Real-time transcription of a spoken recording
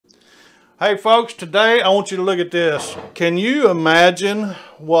Hey folks, today I want you to look at this. Can you imagine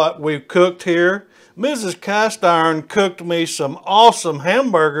what we've cooked here? Mrs. Cast Iron cooked me some awesome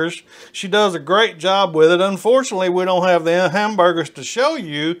hamburgers. She does a great job with it. Unfortunately, we don't have the hamburgers to show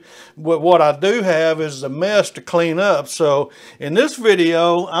you, but what I do have is a mess to clean up. So in this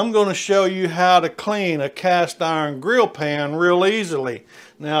video, I'm going to show you how to clean a cast iron grill pan real easily.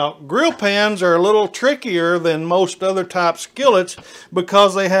 Now, grill pans are a little trickier than most other type skillets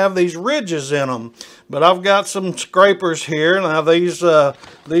because they have these ridges in them. But I've got some scrapers here. Now these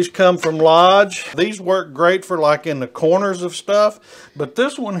come from Lodge. These work great for like in the corners of stuff. But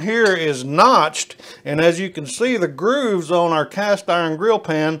this one here is notched. And as you can see, the grooves on our cast iron grill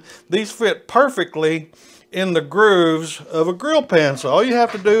pan, these fit perfectly in the grooves of a grill pan. So all you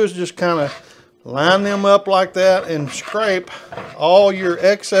have to do is just kind of line them up like that and scrape all your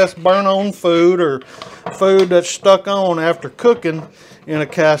excess burn-on food or food that's stuck on after cooking in a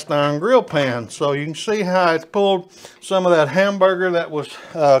cast iron grill pan. So you can see how it's pulled some of that hamburger that was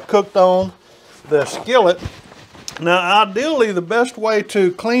cooked on the skillet. Now ideally the best way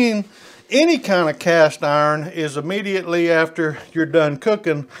to clean any kind of cast iron is immediately after you're done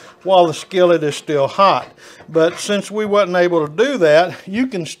cooking while the skillet is still hot. But since we wasn't able to do that, you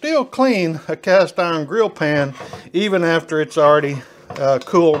can still clean a cast iron grill pan even after it's already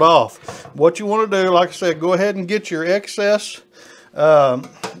cooled off. What you want to do, like I said, go ahead and get your excess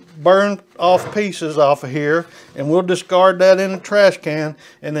burned off pieces off of here, and we'll discard that in the trash can.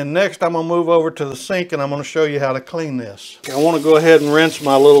 And then next I'm going to move over to the sink and I'm going to show you how to clean this. I want to go ahead and rinse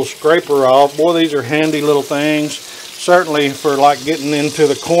my little scraper off. Boy, these are handy little things. Certainly for like getting into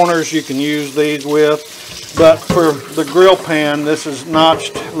the corners you can use these with, but for the grill pan, this is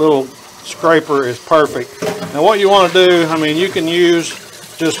notched little scraper is perfect. Now what you want to do, I mean, you can use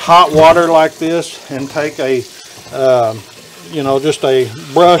just hot water like this and take a you know, just a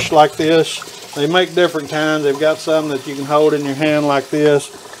brush like this. They make different kinds. They've got some that you can hold in your hand like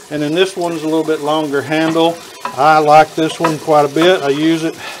this. And then this one's a little bit longer handle. I like this one quite a bit. I use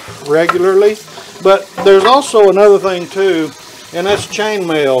it regularly. But there's also another thing too, and that's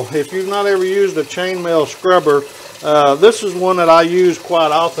chainmail. If you've not ever used a chainmail scrubber, this is one that I use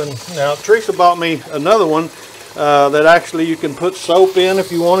quite often. Now, Teresa bought me another one that actually you can put soap in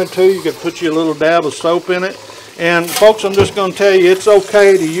if you wanted to. You could put you a little dab of soap in it. And folks, I'm just going to tell you, it's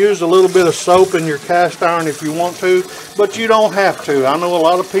okay to use a little bit of soap in your cast iron if you want to, but you don't have to. I know a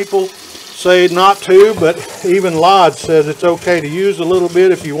lot of people say not to, but even Lodge says it's okay to use a little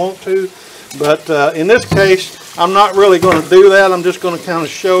bit if you want to. But in this case, I'm not really going to do that. I'm just going to kind of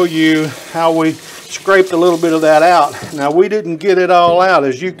show you how we scraped a little bit of that out. Now, we didn't get it all out.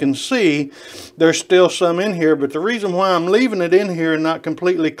 As you can see, there's still some in here, but the reason why I'm leaving it in here and not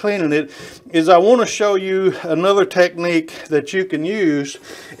completely cleaning it is I want to show you another technique that you can use.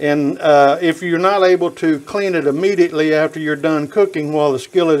 And if you're not able to clean it immediately after you're done cooking while the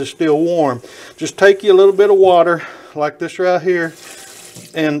skillet is still warm, just take you a little bit of water like this right here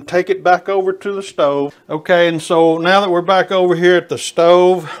and take it back over to the stove. Okay, and so now that we're back over here at the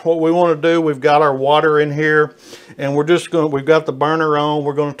stove, what we want to do, we've got our water in here, and we've got the burner on.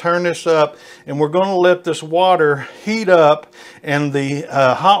 We're going to turn this up, and we're going to let this water heat up, and the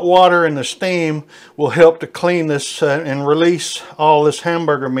hot water and the steam will help to clean this and release all this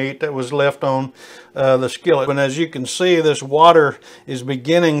hamburger meat that was left on the skillet. And as you can see, this water is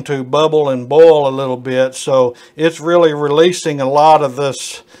beginning to bubble and boil a little bit, so it's really releasing a lot of this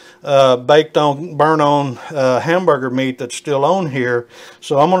baked on, burn on hamburger meat that's still on here.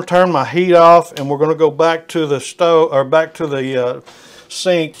 So I'm going to turn my heat off, and we're going to go back to the stove, or back to the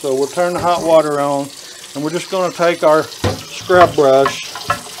sink. So we'll turn the hot water on, and we're just going to take our scrub brush,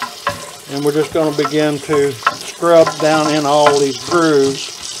 and we're just going to begin to scrub down in all these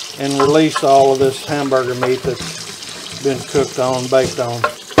grooves and release all of this hamburger meat that's been cooked on, baked on.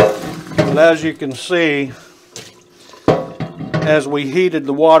 But as you can see, as we heated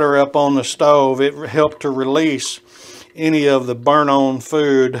the water up on the stove, it helped to release any of the burn-on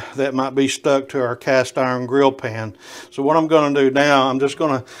food that might be stuck to our cast iron grill pan. So what I'm going to do now, I'm just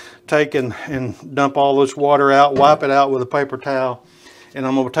going to take and dump all this water out, wipe it out with a paper towel, and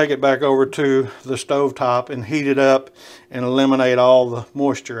I'm going to take it back over to the stove top and heat it up and eliminate all the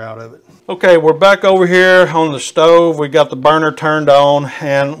moisture out of it. Okay, we're back over here on the stove. We got the burner turned on,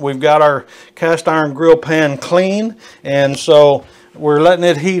 and we've got our cast iron grill pan clean, and so we're letting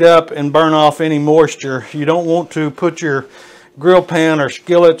it heat up and burn off any moisture. You don't want to put your grill pan or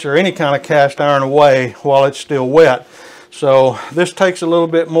skillets or any kind of cast iron away while it's still wet. So this takes a little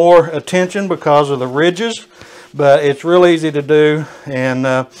bit more attention because of the ridges, but it's real easy to do.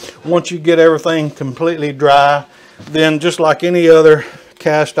 And once you get everything completely dry, then just like any other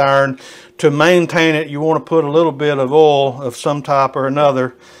cast iron, to maintain it, you want to put a little bit of oil of some type or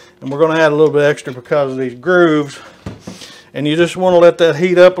another. And we're going to add a little bit extra because of these grooves. And you just want to let that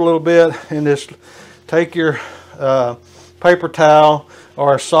heat up a little bit, and just take your paper towel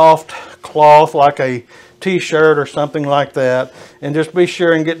or a soft cloth like a t-shirt or something like that, and just be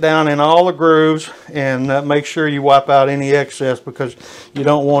sure and get down in all the grooves, and make sure you wipe out any excess, because you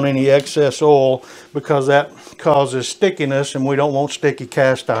don't want any excess oil, because that causes stickiness, and we don't want sticky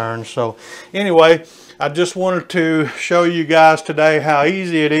cast iron. So anyway, I just wanted to show you guys today how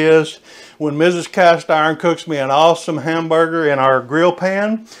easy it is when Mrs. Cast Iron cooks me an awesome hamburger in our grill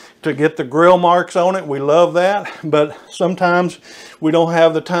pan, to get the grill marks on it. We love that, but sometimes we don't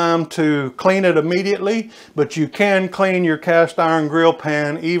have the time to clean it immediately, but you can clean your cast iron grill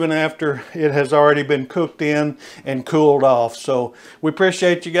pan even after it has already been cooked in and cooled off. So we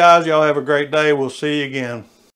appreciate you guys. Y'all have a great day. We'll see you again.